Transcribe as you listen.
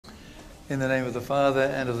In the name of the Father,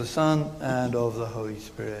 and of the Son, and of the Holy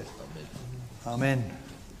Spirit. Amen.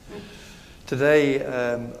 Today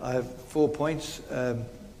I have 4 points,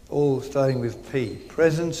 all starting with P.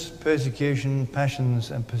 Presence, persecution,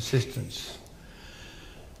 passions, and persistence.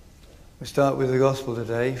 We start with the Gospel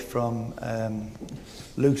today from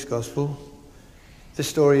Luke's Gospel. This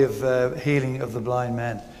story of healing of the blind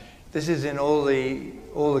man. This is in all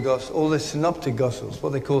the synoptic Gospels,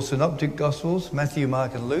 what they call synoptic Gospels, Matthew,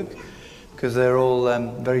 Mark, and Luke, because they're all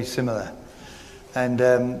very similar. And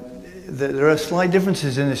there are slight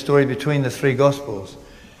differences in the story between the 3 Gospels.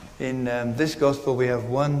 In this Gospel we have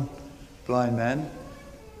one blind man,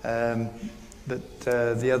 but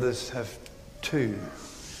the others have 2.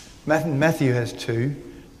 Matthew has 2,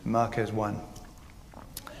 Mark has 1.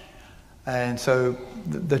 And so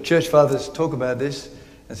the church fathers talk about this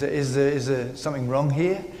and say, is there something wrong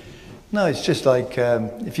here? No, it's just like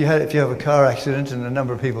if you have a car accident and a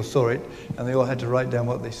number of people saw it and they all had to write down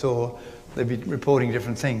what they saw, they'd be reporting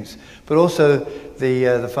different things. But also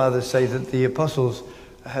the fathers say that the apostles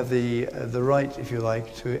have the right, if you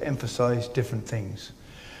like, to emphasize different things.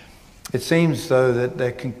 It seems, though, that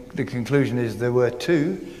the conclusion is there were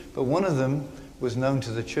 2, but one of them was known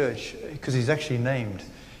to the church because he's actually named.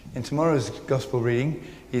 In tomorrow's Gospel reading,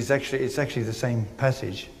 it's actually the same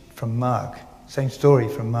passage from Mark, same story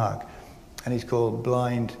from Mark, and he's called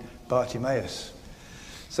blind Bartimaeus.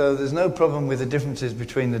 So there's no problem with the differences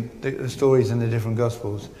between the stories in the different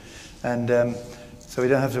Gospels, and so we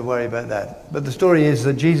don't have to worry about that. But the story is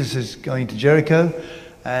that Jesus is going to Jericho,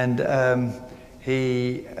 and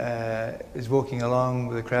he is walking along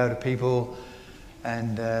with a crowd of people,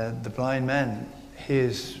 and the blind man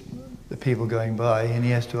hears the people going by, and he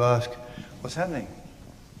has to ask, what's happening?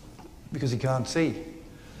 Because he can't see.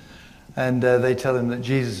 And they tell him that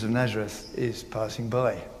Jesus of Nazareth is passing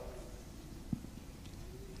by.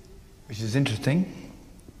 Which is interesting,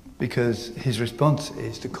 because his response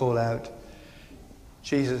is to call out,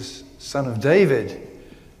 Jesus, Son of David,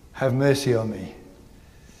 have mercy on me.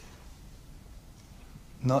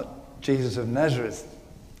 Not Jesus of Nazareth,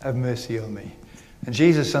 have mercy on me. And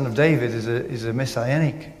Jesus, Son of David, is a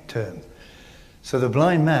messianic term. So the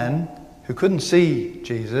blind man, who couldn't see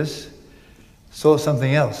Jesus, saw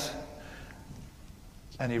something else.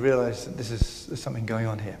 And he realized that there's something going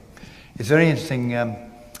on here. It's very interesting. In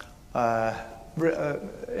a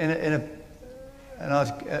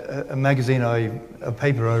magazine, a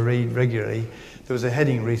paper I read regularly, there was a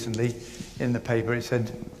heading recently in the paper. It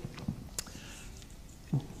said,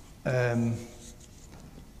 hang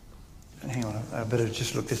on, I better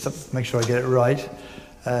just look this up, make sure I get it right.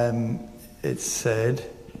 It said,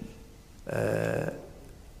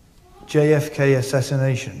 JFK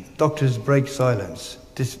assassination. Doctors break silence.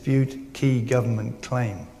 Dispute key government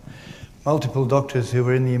claim. Multiple doctors who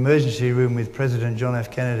were in the emergency room with President John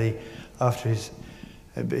F. Kennedy after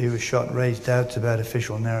he was shot raised doubts about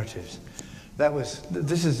official narratives.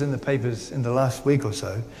 This is in the papers in the last week or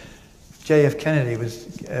so. J.F. Kennedy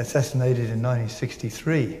was assassinated in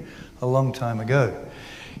 1963, a long time ago.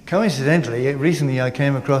 Coincidentally, recently I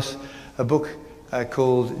came across a book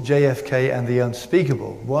called JFK and the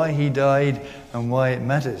Unspeakable, Why He Died and Why It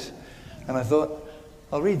Matters. And I thought,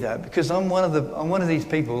 I'll read that, because I'm one of these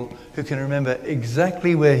people who can remember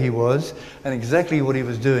exactly where he was and exactly what he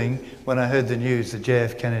was doing when I heard the news that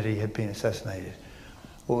J.F. Kennedy had been assassinated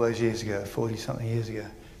all those years ago, 40-something years ago,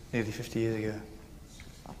 nearly 50 years ago.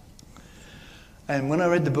 And when I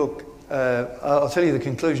read the book, I'll tell you the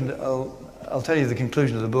conclusion. I'll tell you the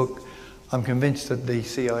conclusion of the book. I'm convinced that the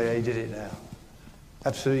CIA did it now.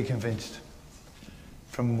 Absolutely convinced.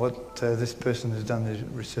 From what this person has done the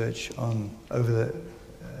research on over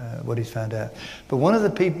what he's found out. But one of the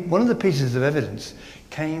pieces of evidence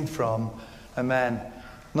came from a man,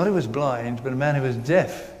 not who was blind, but a man who was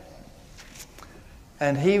deaf.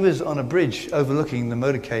 And he was on a bridge overlooking the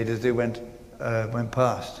motorcade as they went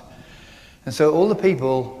past. And so all the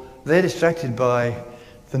people, they're distracted by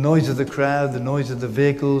the noise of the crowd, the noise of the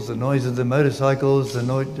vehicles, the noise of the motorcycles, the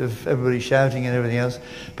noise of everybody shouting and everything else.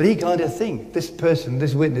 But he can't hear a thing. This person,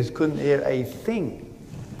 this witness, couldn't hear a thing.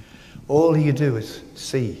 All he could do was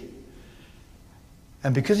see.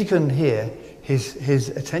 And because he couldn't hear, his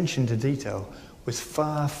attention to detail was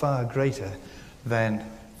far, far greater than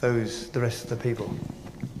the rest of the people.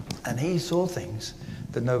 And he saw things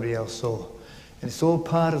that nobody else saw. And it's all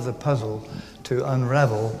part of the puzzle to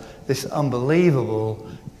unravel this unbelievable,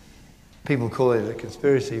 people call it a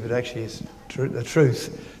conspiracy, but actually it's the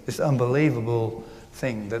truth, this unbelievable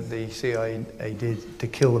thing that the CIA did to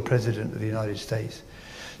kill the President of the United States.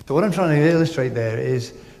 So what I'm trying to illustrate there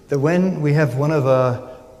is that when we have one of our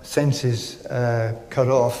senses cut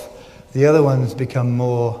off, the other ones become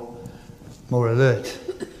more alert.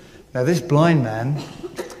 Now this blind man,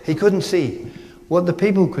 he couldn't see. What the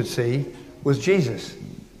people could see was Jesus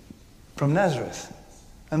from Nazareth,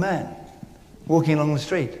 a man walking along the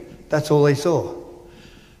street. That's all they saw.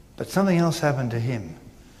 But something else happened to him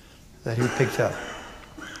that he picked up.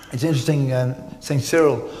 It's interesting, St.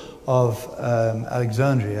 Cyril of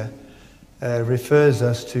Alexandria refers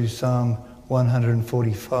us to Psalm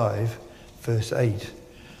 145, verse 8,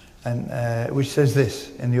 and which says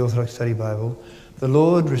this in the Orthodox Study Bible: "The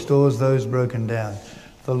Lord restores those broken down.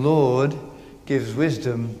 The Lord gives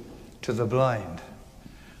wisdom to the blind."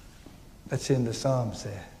 That's in the Psalms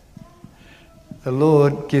there. The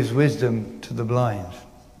Lord gives wisdom to the blind.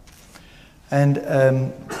 And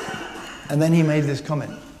then he made this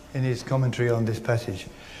comment in his commentary on this passage.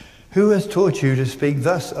 "Who has taught you to speak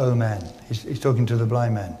thus, O man?" He's talking to the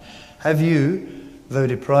blind man. "Have you, though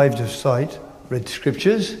deprived of sight, read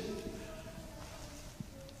scriptures?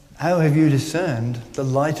 How have you discerned the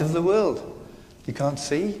light of the world?" You can't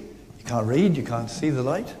see, you can't read, you can't see the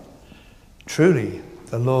light. "Truly,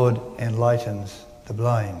 the Lord enlightens the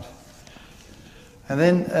blind." And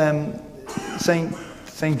then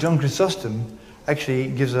Saint John Chrysostom actually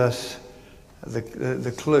gives us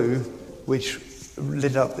the clue which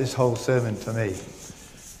lit up this whole sermon for me.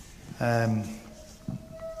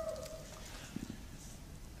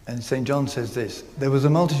 And St. John says this: "There was a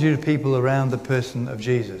multitude of people around the person of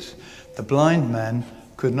Jesus. The blind man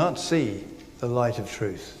could not see the light of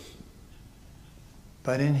truth,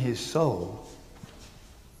 but in his soul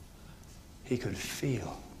he could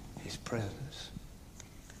feel his presence.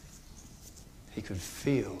 He could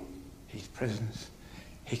feel his presence.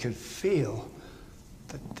 He could feel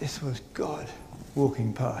that this was God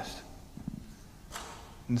walking past.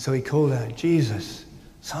 And so he called out, 'Jesus,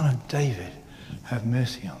 Son of David, have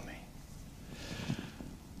mercy on me.'"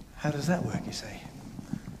 How does that work, you say?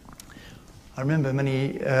 I remember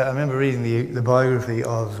reading the biography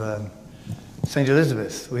of St.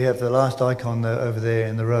 Elizabeth. We have the last icon over there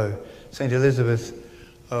in the row. St. Elizabeth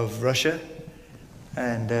of Russia.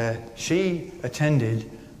 And she attended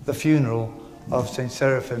the funeral of St.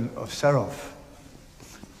 Seraphim of Sarov.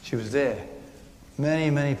 She was there. Many,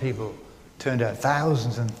 many people turned out.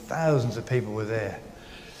 Thousands and thousands of people were there.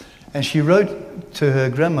 And she wrote to her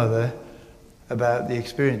grandmother about the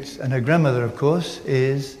experience. And her grandmother, of course,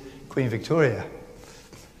 is Queen Victoria.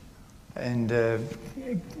 And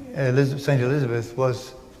St. Elizabeth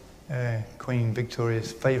was Queen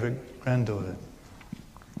Victoria's favourite granddaughter.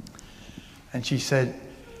 And she said,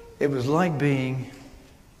 it was like being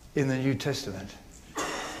in the New Testament,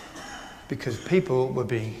 because people were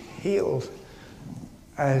being healed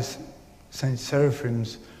as St.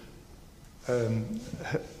 Seraphim's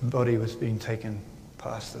body was being taken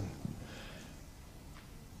past them.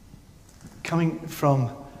 Coming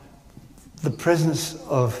from the presence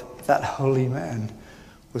of that holy man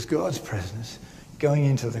was God's presence, going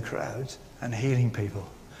into the crowds and healing people.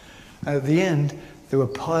 And at the end, there were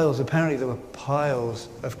piles of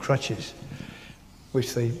crutches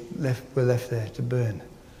which were left there to burn.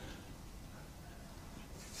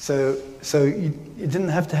 So you didn't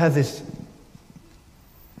have to have this,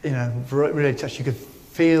 really touch. You could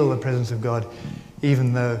feel the presence of God,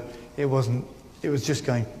 even though it was just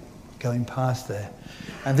going past there.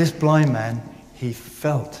 And this blind man, he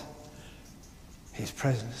felt his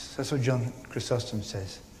presence. That's what John Chrysostom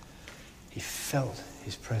says. He felt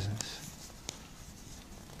his presence.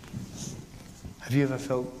 Have you ever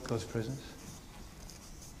felt God's presence?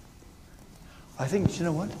 I think, you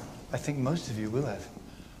know what? I think most of you will have.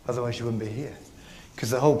 Otherwise you wouldn't be here. Because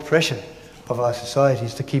the whole pressure of our society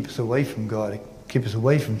is to keep us away from God, keep us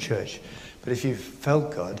away from church. But if you've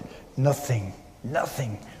felt God, nothing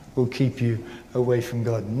will keep you away from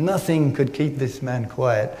God. Nothing could keep this man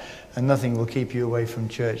quiet, and nothing will keep you away from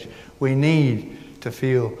church. We need to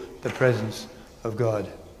feel the presence of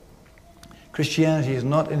God. Christianity is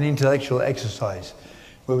not an intellectual exercise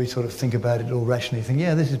where we sort of think about it all rationally, think,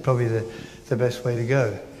 yeah, this is probably the best way to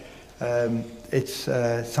go. It's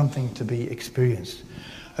something to be experienced.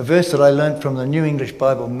 A verse that I learned from the New English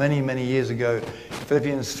Bible many, many years ago,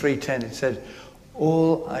 Philippians 3:10, it said,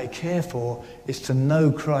 all I care for is to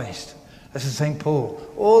know Christ. This is St. Paul.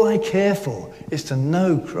 All I care for is to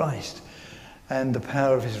know Christ and the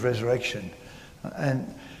power of his resurrection.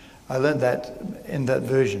 And I learned that in that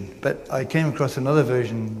version. But I came across another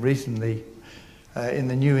version recently in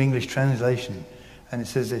the New English translation. And it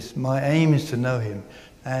says this: my aim is to know him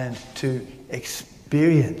and to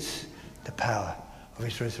experience the power of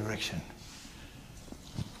his resurrection.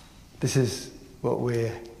 This is what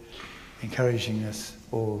we're encouraging us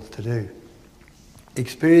all to do.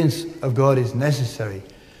 Experience of God is necessary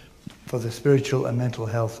for the spiritual and mental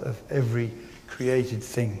health of every created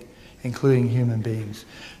thing, including human beings.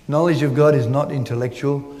 Knowledge of God is not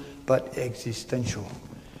intellectual, but existential.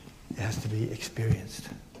 It has to be experienced.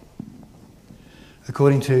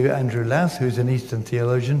 According to Andrew Louth, who's an Eastern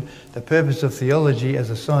theologian, the purpose of theology as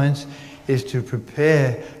a science is to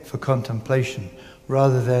prepare for contemplation,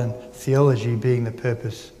 rather than theology being the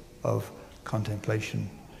purpose of contemplation.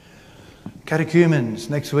 Catechumens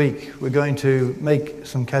next week. We're going to make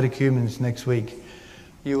some catechumens next week.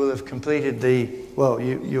 You will have completed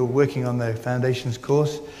you're working on the foundations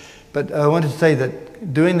course, but I want to say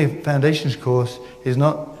that doing the foundations course is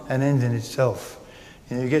not an end in itself.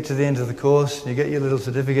 You get to the end of the course, you get your little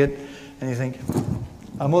certificate, and you think,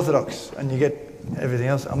 I'm Orthodox, and you get everything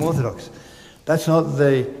else, I'm Orthodox. That's not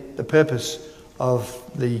the purpose of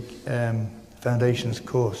the foundations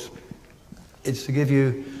course. It's to give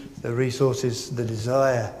you the resources, the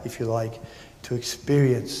desire, if you like, to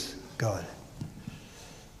experience God.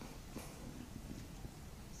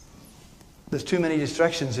 There's too many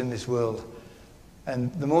distractions in this world,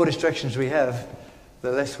 and the more distractions we have,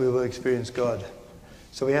 the less we will experience God.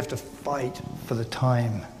 So we have to fight for the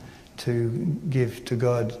time to give to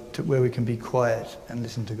God, to where we can be quiet and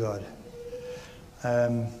listen to God.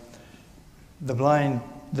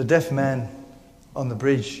 The deaf man on the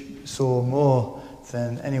bridge saw more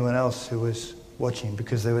than anyone else who was watching,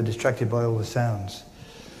 because they were distracted by all the sounds.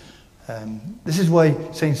 This is why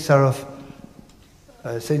Saint Seraphim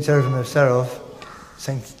of Sarov,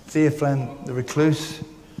 Saint Theophan the Recluse,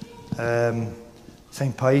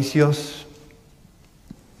 Saint Paisios,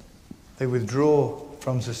 they withdraw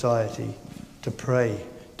from society to pray,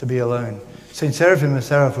 to be alone. Saint Seraphim of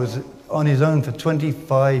Sarov was on his own for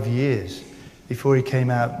 25 years before he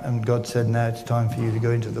came out and God said, now it's time for you to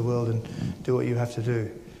go into the world and do what you have to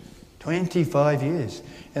do. 25 years.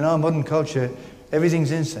 In our modern culture,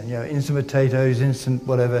 everything's instant. Instant potatoes, instant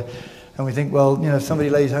whatever. And we think, well, if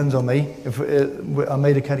somebody lays hands on me, if I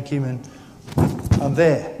made a catechumen, I'm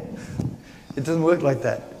there. It doesn't work like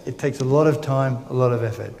that. It takes a lot of time, a lot of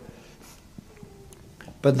effort.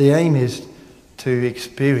 But the aim is to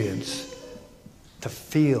experience, to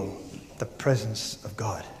feel the presence of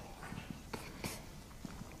God.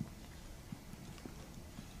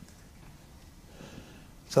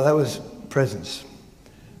 So that was presence.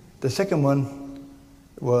 The second one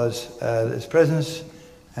was there's presence,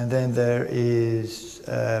 and then there is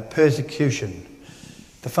persecution.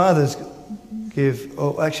 The fathers give,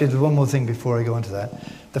 actually there's one more thing before I go on to that.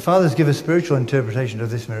 The fathers give a spiritual interpretation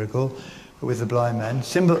of this miracle with the blind man.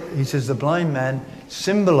 He says the blind man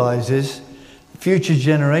symbolizes future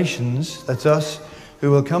generations, that's us, who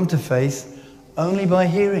will come to faith only by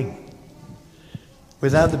hearing,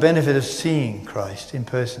 without the benefit of seeing Christ in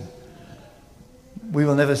person. We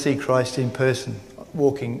will never see Christ in person,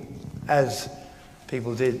 walking as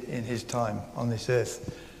people did in his time on this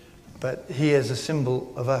earth. But he is a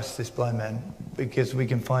symbol of us, this blind man, because we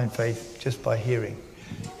can find faith just by hearing.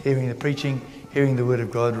 Hearing the preaching, hearing the word of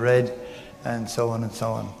God read, and so on and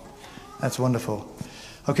so on. That's wonderful.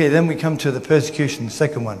 Okay, then we come to the persecution, the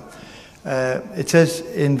second one. It says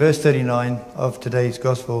in verse 39 of today's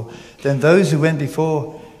gospel, then those who went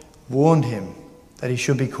before warned him that he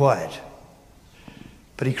should be quiet.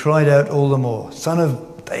 But he cried out all the more, Son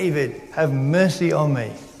of David, have mercy on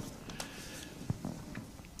me.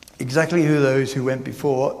 Exactly who those who went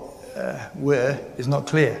before were is not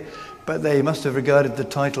clear, but they must have regarded the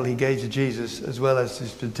title he gave to Jesus as well as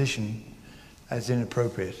his petition as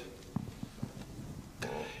inappropriate.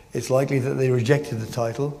 It's likely that they rejected the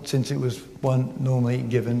title, since it was one normally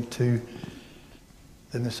given to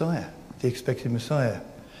the Messiah, the expected Messiah.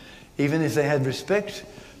 Even if they had respect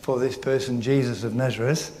for this person, Jesus of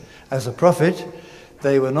Nazareth, as a prophet,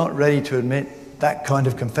 they were not ready to admit that kind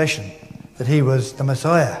of confession, that he was the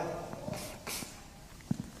Messiah.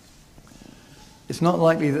 It's not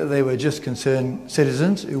likely that they were just concerned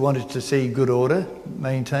citizens who wanted to see good order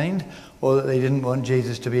maintained, or that they didn't want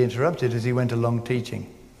Jesus to be interrupted as he went along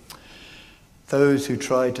teaching. Those who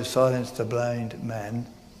tried to silence the blind man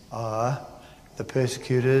are the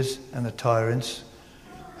persecutors and the tyrants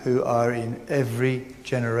who are in every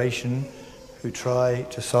generation who try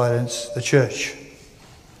to silence the church.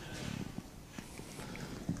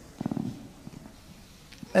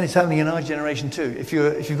 And it's happening in our generation too. If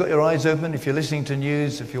you've got your eyes open, if you're listening to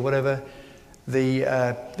news, if you're whatever,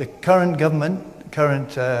 the current government,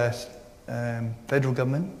 federal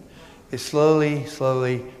government, is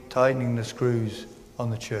slowly tightening the screws on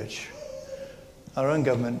the church. Our own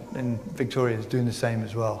government in Victoria is doing the same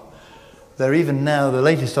as well. They're even now, the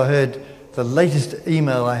latest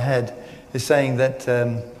email I had is saying that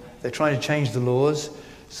they're trying to change the laws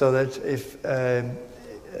so that if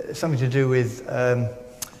something to do with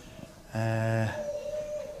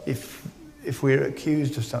if we're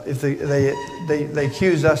accused of something, if they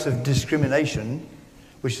accuse us of discrimination,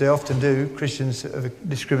 which they often do, Christians, of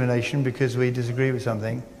discrimination because we disagree with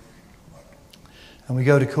something, and we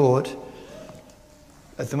go to court.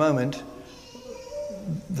 At the moment,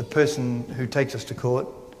 the person who takes us to court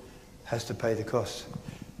has to pay the costs.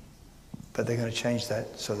 But they're going to change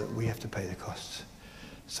that so that we have to pay the costs.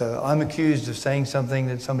 So I'm accused of saying something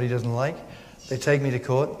that somebody doesn't like. They take me to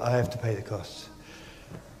court, I have to pay the costs.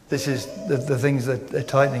 This is the things that they're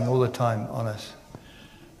tightening all the time on us.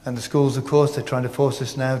 And the schools, of course, they're trying to force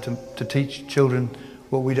us now to teach children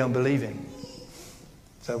what we don't believe in.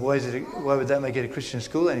 So why would that make it a Christian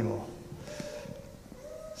school anymore?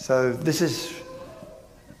 So these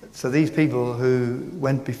people who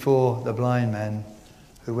went before the blind man,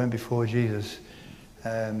 who went before Jesus,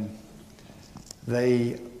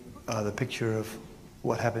 they are the picture of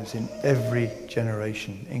what happens in every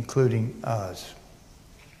generation, including ours,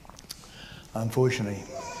 unfortunately.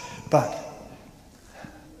 But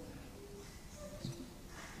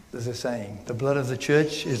there's a saying, the blood of the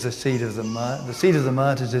church is the seed of the martyrs. The seed of the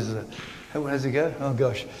martyrs is how does it go? Oh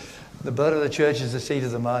gosh. The blood of the church is the seed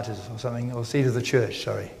of the martyrs, or something, or seed of the church,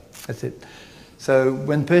 sorry. That's it. So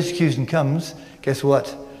when persecution comes, guess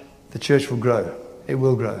what? The church will grow. It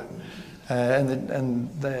will grow. And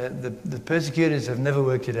the persecutors have never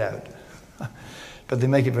worked it out. But they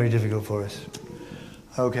make it very difficult for us.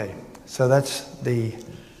 Okay, so that's the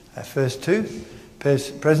first two.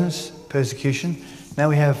 Presence, persecution. Now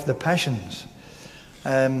we have the passions.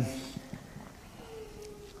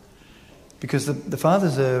 Because the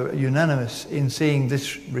fathers are unanimous in seeing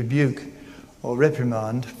this rebuke or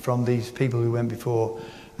reprimand from these people who went before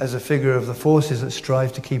as a figure of the forces that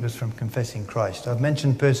strive to keep us from confessing Christ. I've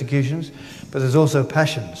mentioned persecutions, but there's also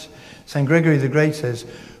passions. St. Gregory the Great says,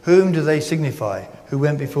 "Whom do they signify who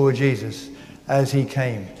went before Jesus as he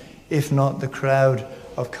came, if not the crowd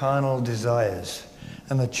of carnal desires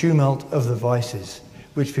and the tumult of the vices,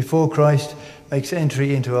 which before Christ makes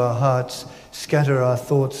entry into our hearts, scatter our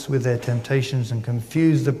thoughts with their temptations, and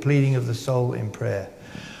confuse the pleading of the soul in prayer.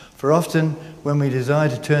 For often, when we desire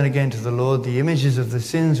to turn again to the Lord, the images of the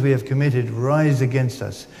sins we have committed rise against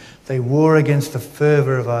us. They war against the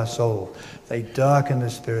fervour of our soul. They darken the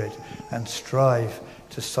spirit and strive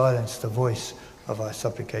to silence the voice of our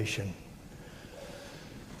supplication."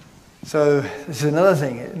 So this is another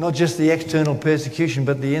thing, not just the external persecution,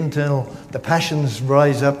 but the internal, the passions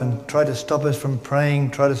rise up and try to stop us from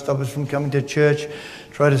praying, try to stop us from coming to church,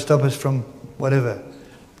 try to stop us from whatever,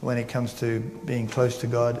 when it comes to being close to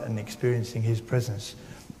God and experiencing his presence.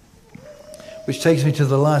 Which takes me to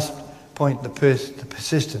the last point, the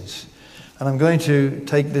persistence. And I'm going to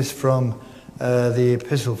take this from the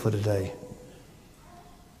epistle for today,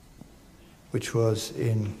 which was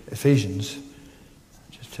in Ephesians.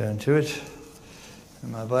 Turn to it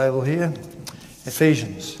in my Bible here.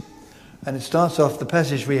 Ephesians. And it starts off, the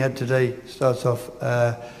passage we had today starts off,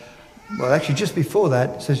 well actually just before that,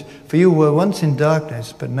 it says, "For you were once in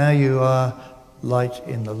darkness, but now you are light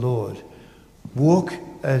in the Lord. Walk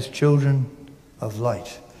as children of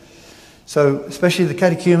light." So especially the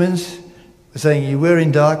catechumens were saying you were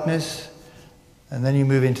in darkness and then you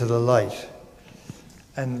move into the light.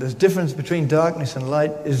 And the difference between darkness and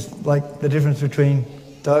light is like the difference between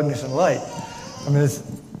darkness and light. I mean,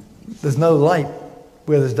 there's no light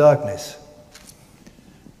where there's darkness.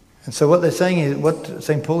 And so what they're saying is, what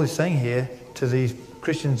St. Paul is saying here to these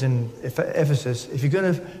Christians in Ephesus, if you're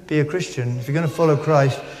going to be a Christian, if you're going to follow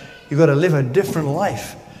Christ, you've got to live a different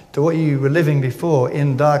life to what you were living before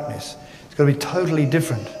in darkness. It's got to be totally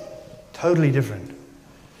different. Totally different.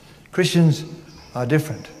 Christians are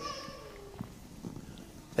different.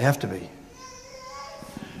 They have to be.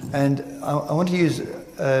 And I want to use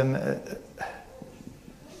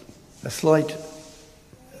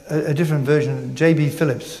a different version. J.B.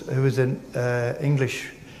 Phillips, who was an English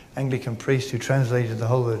Anglican priest who translated the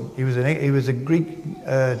whole word. He was a Greek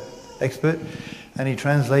expert, and he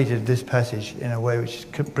translated this passage in a way which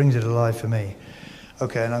brings it alive for me.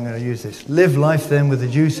 Okay, and I'm going to use this. "Live life then with a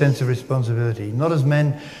due sense of responsibility, not as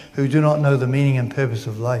men who do not know the meaning and purpose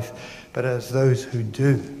of life, but as those who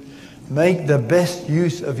do. Make the best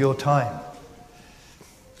use of your time."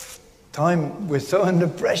 Time, we're so under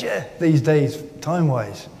pressure these days,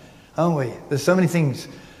 time-wise, aren't we? There's so many things.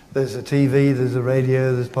 There's a TV, there's a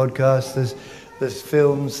radio, there's podcasts, there's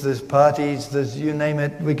films, there's parties, there's you name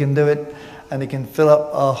it, we can do it, and it can fill up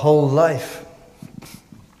our whole life.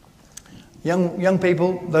 Young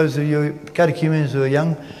people, those of you catechumens who are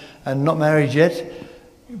young, and not married yet,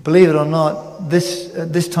 believe it or not, at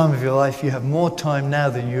this time of your life, you have more time now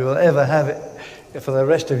than you will ever have it for the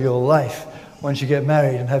rest of your life once you get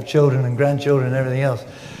married and have children and grandchildren and everything else.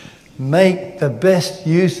 Make the best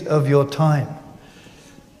use of your time.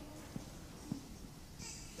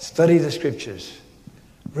 Study the scriptures.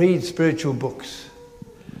 Read spiritual books.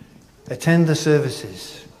 Attend the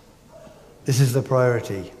services. This is the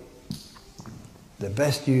priority. The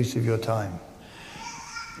best use of your time.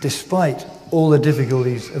 Despite all the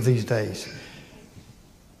difficulties of these days.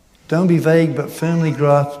 Don't be vague, but firmly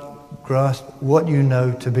grasp what you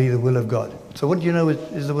know to be the will of God. So what do you know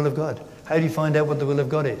is the will of God? How do you find out what the will of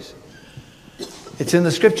God is? It's in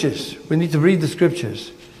the scriptures. We need to read the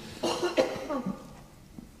scriptures.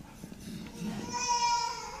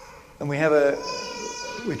 And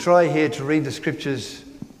we try here to read the scriptures.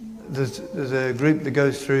 There's a group that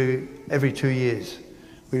goes through every 2 years.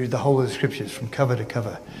 We read the whole of the scriptures from cover to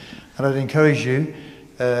cover. And I'd encourage you,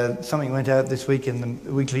 something went out this week in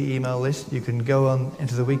the weekly email list. You can go on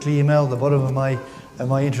into the weekly email, the bottom of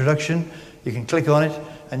my introduction. You can click on it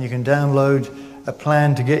and you can download a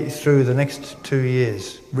plan to get you through the next 2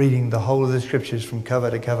 years, reading the whole of the scriptures from cover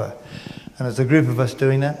to cover. And there's a group of us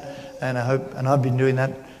doing that, and I've been doing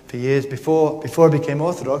that for years. Before I became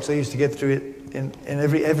Orthodox, I used to get through it in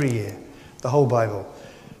every year, the whole Bible.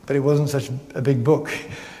 But it wasn't such a big book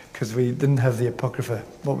because we didn't have the Apocrypha,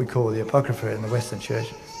 what we call the Apocrypha in the Western Church,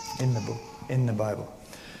 in the book, in the Bible.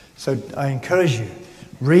 So I encourage you,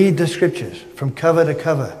 read the scriptures from cover to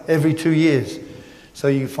cover every 2 years so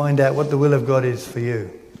you find out what the will of God is for you.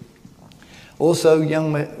 Also,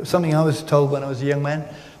 something I was told when I was a young man,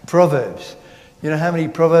 Proverbs. You know how many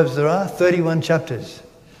Proverbs there are? 31 chapters.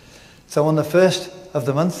 So on the first of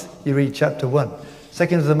the month, you read chapter 1.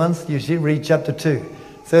 Second of the month, you read chapter 2.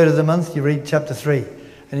 Third of the month, you read chapter 3.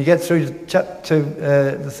 And you get through to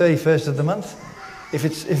the 31st of the month. If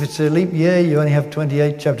it's a leap year, you only have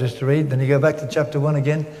 28 chapters to read. Then you go back to chapter 1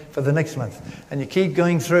 again for the next month. And you keep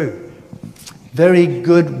going through. Very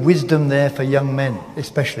good wisdom there for young men,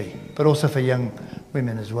 especially, but also for young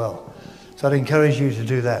women as well. So I'd encourage you to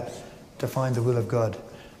do that, to find the will of God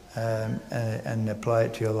and apply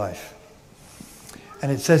it to your life.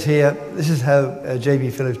 And it says here, this is how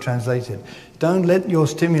J.B. Phillips translated, don't get your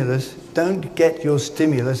stimulus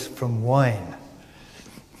from wine,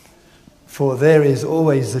 for there is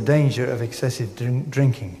always the danger of excessive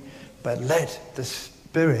drinking, but let the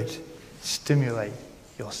Spirit stimulate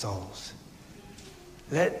your souls.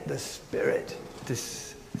 Let the Spirit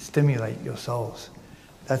stimulate your souls.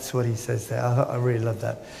 That's what he says there. I really love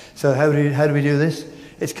that. So how do we do this?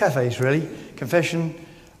 It's cafes, really. Confession,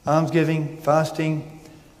 almsgiving, fasting,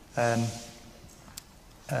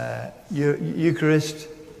 Eucharist,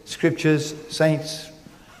 scriptures, saints,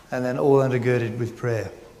 and then all undergirded with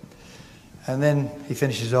prayer. And then he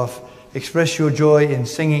finishes off, express your joy in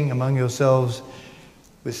singing among yourselves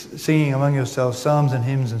psalms and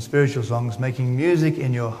hymns and spiritual songs, making music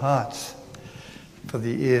in your hearts for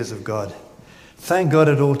the ears of God. Thank God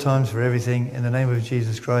at all times for everything in the name of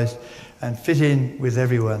Jesus Christ, and fit in with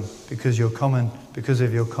everyone because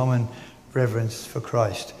of your common reverence for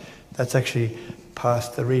Christ. That's actually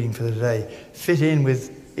past the reading for the day. Fit in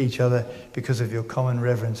with each other because of your common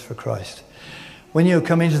reverence for Christ. When you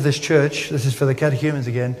come into this church, this is for the catechumens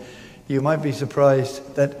again, you might be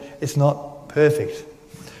surprised that it's not perfect.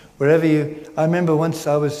 I remember once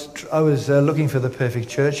I was looking for the perfect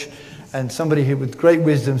church, and somebody who with great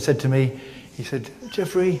wisdom said to me, he said,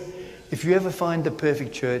 Jeffrey, if you ever find the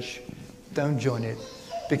perfect church, don't join it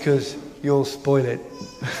because you'll spoil it.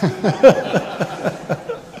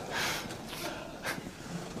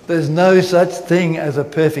 There's no such thing as a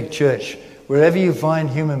perfect church. Wherever you find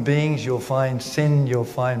human beings, you'll find sin, you'll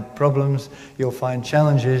find problems, you'll find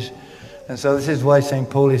challenges. And so this is why St.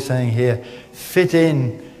 Paul is saying here, fit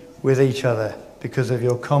in with each other because of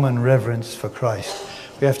your common reverence for Christ.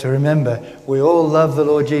 We have to remember, we all love the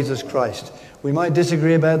Lord Jesus Christ. We might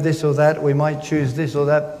disagree about this or that. We might choose this or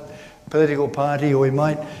that political party, or we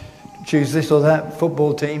might choose this or that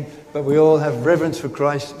football team, but we all have reverence for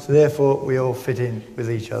Christ, so therefore we all fit in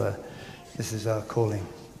with each other. This is our calling.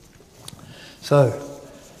 So,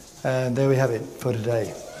 there we have it for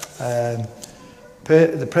today.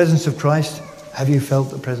 The presence of Christ. Have you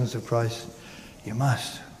felt the presence of Christ? You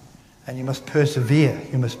must. And you must persevere.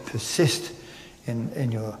 You must persist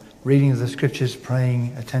in your reading of the scriptures,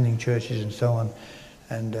 praying, attending churches and so on.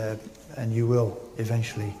 And you will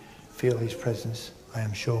eventually feel his presence, I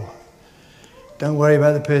am sure. Don't worry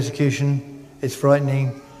about the persecution. It's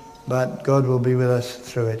frightening, but God will be with us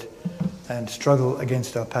through it. And struggle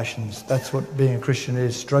against our passions. That's what being a Christian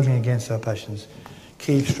is, struggling against our passions.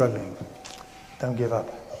 Keep struggling. Don't give up.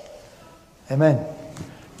 Amen.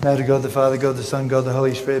 Now to God the Father, God the Son, God the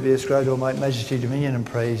Holy Spirit be ascribed all might, majesty, dominion and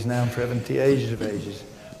praise now and forever and to the ages of ages.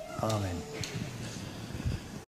 Amen.